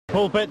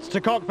Pulpits to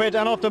cockpit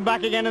and often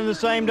back again in the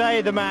same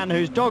day, the man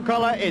whose dog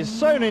collar is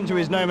sewn into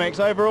his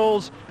Nomex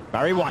overalls,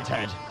 Barry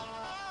Whitehead.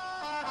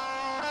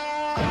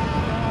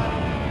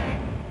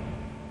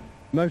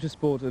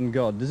 Motorsport and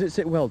God, does it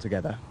sit well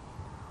together?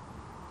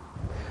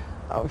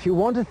 If you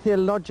want a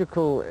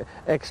theological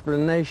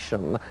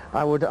explanation,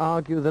 I would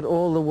argue that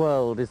all the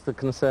world is the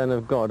concern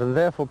of God, and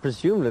therefore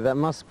presumably that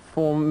must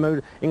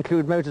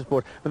include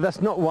motorsport. But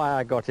that's not why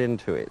I got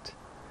into it.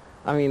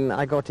 I mean,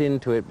 I got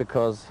into it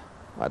because,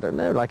 I don't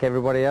know, like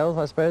everybody else,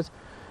 I suppose.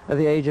 At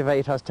the age of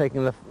 8, I was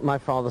taking my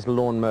father's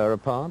lawnmower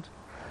apart.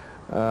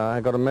 I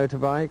got a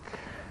motorbike.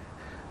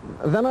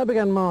 Then I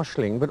began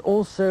marshalling, but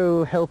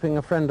also helping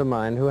a friend of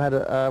mine who had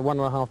a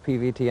 1.5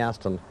 PVT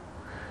Aston.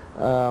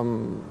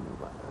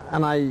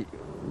 And I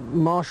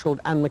marshalled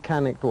and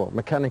mechanicked, well,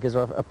 mechanic is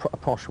a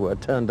posh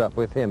word, turned up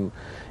with him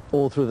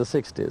all through the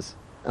 60s.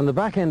 And the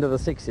back end of the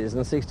 60s,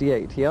 in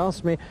 68, he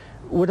asked me,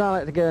 would I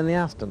like to go in the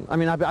Aston? I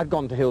mean, I'd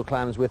gone to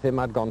Hillclimbs with him,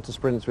 I'd gone to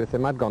sprints with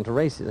him, I'd gone to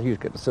races. I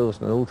used to go to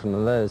Silverstone and Alton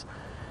and those.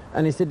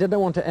 And he said, did I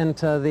want to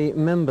enter the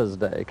Members'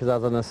 Day? Because I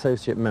was an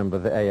associate member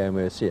of the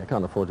AOMOC. I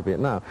can't afford to be it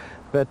now.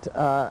 But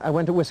I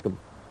went to Wiscombe.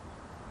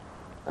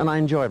 And I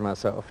enjoyed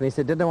myself. And he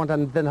said, did I want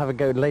to then have a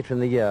go later in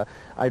the year?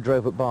 I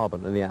drove at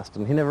Barben in the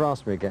Aston. He never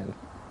asked me again.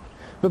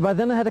 But by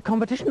then I had a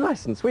competition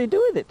licence. What do you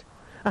do with it?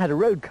 I had a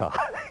road car.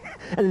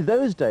 And in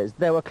those days,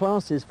 there were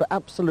classes for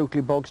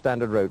absolutely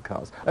bog-standard road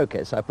cars.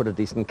 OK, so I put a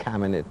decent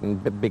cam in it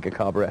and bigger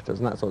carburettors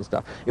and that sort of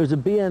stuff. It was a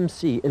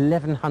BMC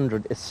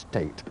 1100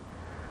 Estate.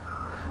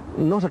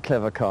 Not a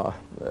clever car.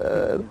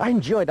 I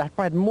enjoyed it.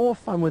 I had more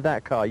fun with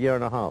that car, 1.5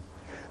 years.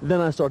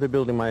 Then I started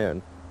building my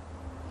own.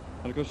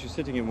 And of course you're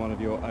sitting in one of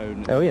your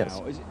own now. Yes.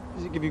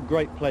 Does it give you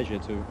great pleasure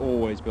to have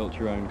always built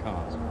your own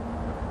cars?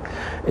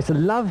 It's a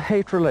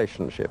love-hate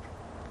relationship.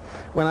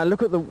 When I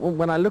look at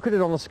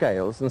it on the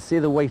scales and see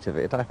the weight of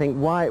it, I think,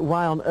 why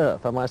on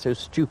earth am I so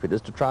stupid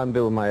as to try and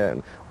build my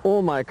own?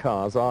 All my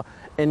cars are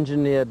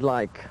engineered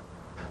like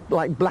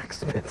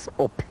blacksmiths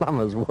or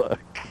plumbers'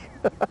 work.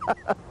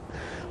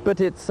 But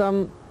it's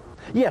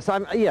yes,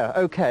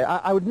 okay.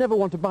 I would never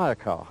want to buy a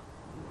car.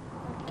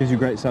 Gives you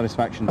great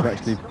satisfaction to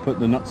actually put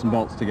the nuts and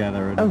bolts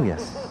together. And oh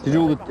yes. Did you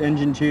do all the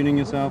engine tuning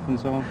yourself and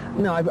so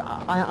on? No,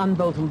 I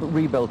unbolt and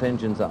rebuilt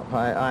engines up.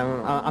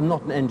 I'm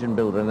not an engine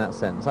builder in that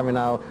sense. I mean,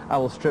 I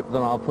will strip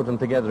them, I'll put them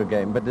together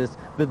again. But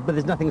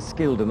there's nothing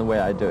skilled in the way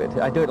I do it.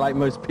 I do it like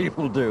most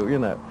people do, you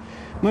know.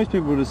 Most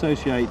people would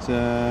associate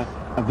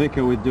a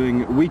vicar with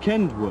doing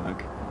weekend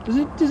work. Does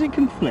it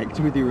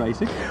conflict with your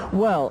racing?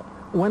 Well,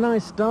 when I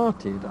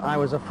started, I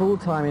was a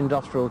full-time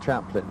industrial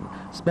chaplain,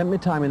 spent my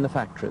time in the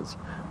factories,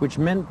 which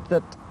meant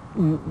that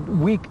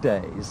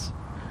weekdays,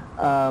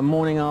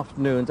 morning,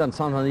 afternoons, and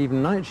sometimes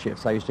even night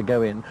shifts I used to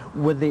go in,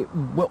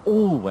 were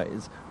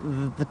always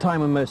the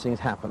time when most things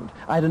happened.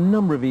 I had a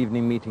number of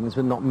evening meetings,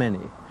 but not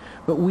many.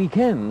 But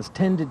weekends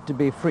tended to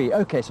be free.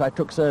 Okay, so I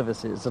took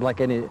services,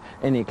 like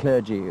any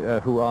clergy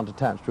who aren't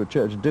attached to a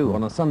church do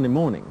on a Sunday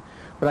morning.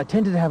 But I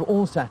tended to have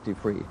all Saturday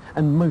free,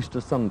 and most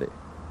of Sunday.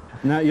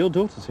 Now, your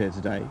daughter's here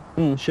today,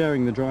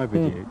 sharing the drive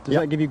with you. Does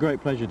that give you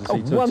great pleasure to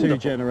see two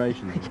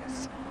generations?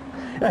 Yes.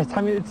 Yes,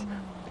 I mean,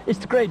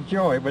 it's a great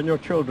joy when your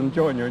children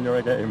join you in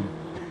your game.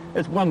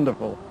 It's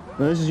wonderful.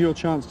 Now, this is your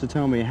chance to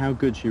tell me how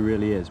good she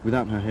really is,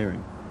 without her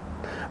hearing.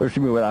 What do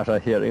you mean without her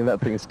hearing? That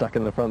thing's stuck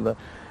in the front there.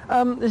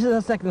 This is her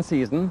second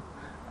season.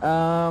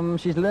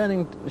 She's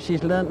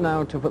learnt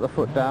now to put the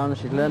foot down.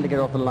 She's learned to get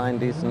off the line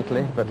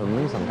decently, better than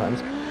me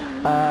sometimes.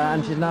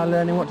 And she's now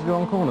learning what to do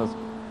on corners.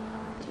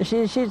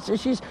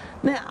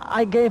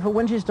 I gave her,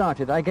 when she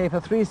started, I gave her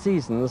 3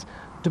 seasons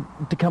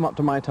to come up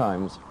to my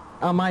times.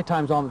 My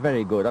times aren't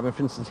very good. I mean,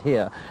 for instance,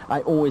 here,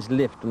 I always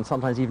lift and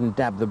sometimes even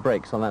dab the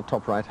brakes on that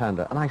top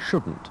right-hander, and I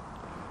shouldn't.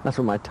 That's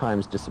when my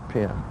times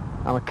disappear.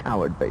 I'm a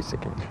coward,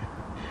 basically.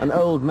 An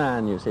old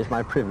man, you see. It's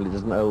my privilege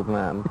as an old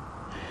man.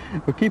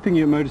 Well, keeping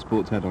your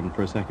motorsports head on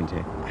for a second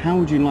here, how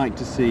would you like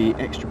to see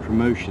extra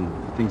promotion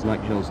for things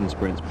like hills and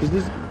sprints?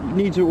 Because you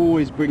need to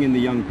always bring in the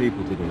young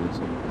people to do this.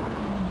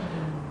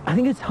 I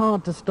think it's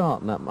harder to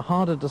start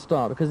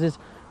because there's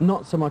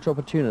not so much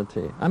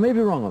opportunity. I may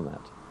be wrong on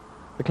that.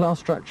 The class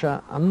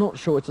structure, I'm not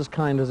sure it's as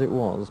kind as it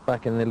was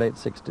back in the late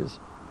 60s.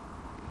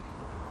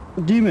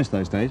 Do you miss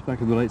those days back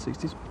in the late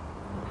 60s?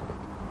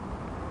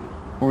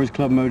 Or is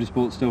club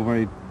motorsport still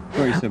very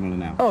similar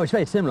now? Oh, it's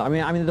very similar. I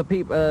mean, the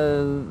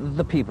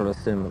people are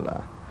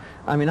similar.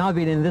 I mean, I've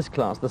been in this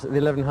class, the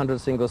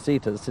 1100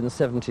 single-seaters, since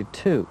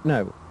 73.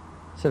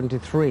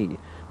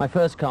 My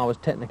first car was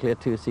technically a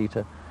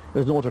 2-seater. It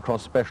was an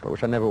autocross special,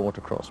 which I never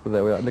autocrossed, but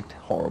there we are. It looked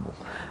horrible.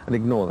 And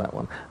ignore that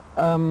one.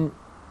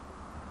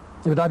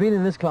 But I've been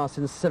in this class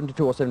since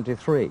 72 or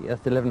 73.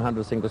 That's the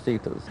 1100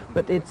 single-seaters.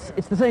 But it's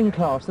the same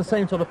class, the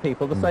same sort of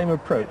people, the same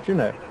approach, you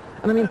know.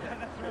 And I mean,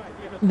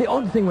 the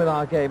odd thing with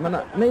our game,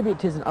 and maybe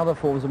it is in other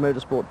forms of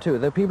motorsport too,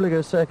 there are people who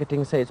go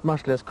circuiting say it's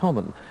much less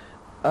common.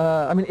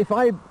 I mean, if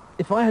I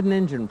had an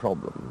engine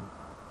problem,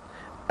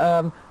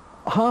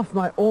 half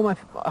my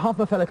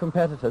fellow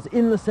competitors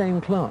in the same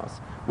class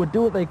would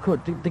do what they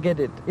could to get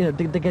it, you know,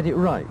 to get it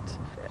right.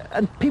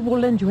 and people will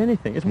lend you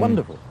anything. It's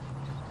wonderful.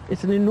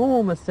 It's an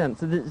enormous sense.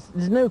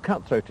 There's no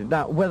cutthroat.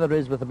 Now, whether there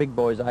is with the big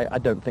boys, I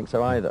don't think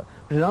so either.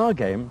 But in our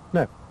game,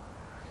 no.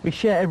 We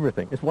share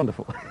everything. It's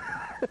wonderful.